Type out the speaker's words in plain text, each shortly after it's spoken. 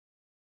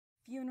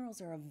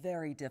Funerals are a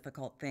very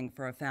difficult thing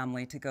for a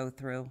family to go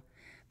through.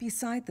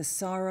 Beside the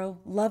sorrow,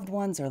 loved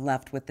ones are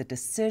left with the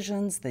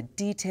decisions, the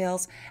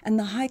details, and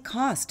the high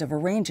cost of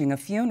arranging a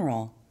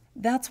funeral.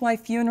 That's why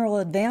Funeral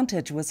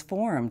Advantage was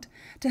formed,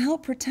 to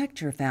help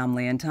protect your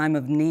family in time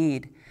of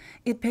need.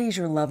 It pays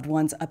your loved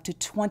ones up to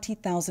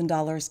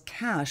 $20,000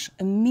 cash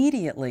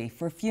immediately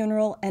for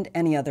funeral and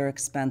any other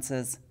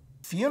expenses.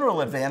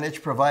 Funeral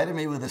Advantage provided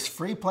me with this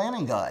free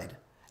planning guide.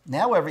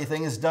 Now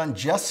everything is done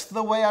just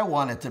the way I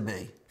want it to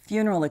be.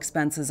 Funeral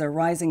expenses are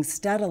rising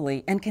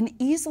steadily and can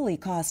easily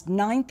cost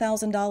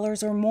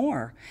 $9,000 or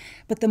more.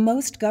 But the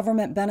most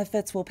government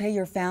benefits will pay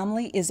your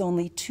family is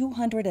only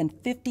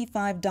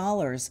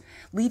 $255,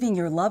 leaving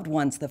your loved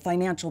ones the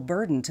financial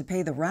burden to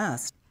pay the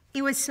rest.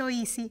 It was so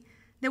easy.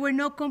 There were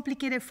no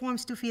complicated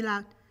forms to fill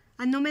out,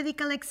 and no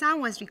medical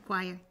exam was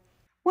required.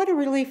 What a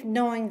relief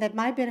knowing that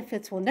my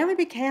benefits will never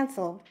be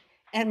canceled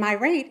and my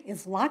rate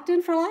is locked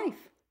in for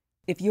life.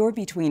 If you're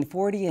between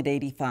 40 and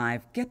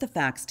 85, get the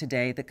facts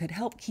today that could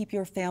help keep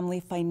your family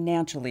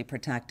financially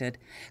protected.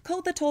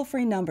 Call the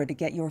toll-free number to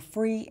get your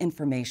free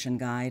information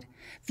guide.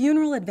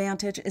 Funeral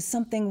Advantage is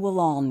something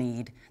we'll all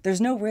need. There's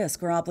no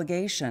risk or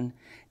obligation.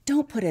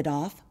 Don't put it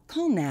off.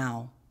 Call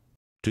now.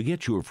 To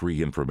get your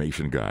free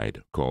information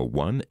guide, call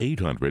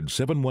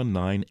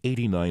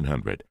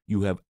 1-800-719-8900.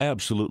 You have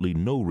absolutely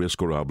no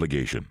risk or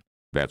obligation.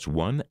 That's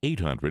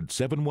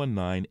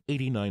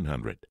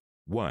 1-800-719-8900.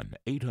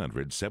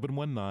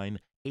 1-800-719-8900.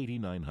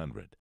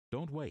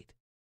 Don't wait.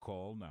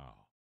 Call now.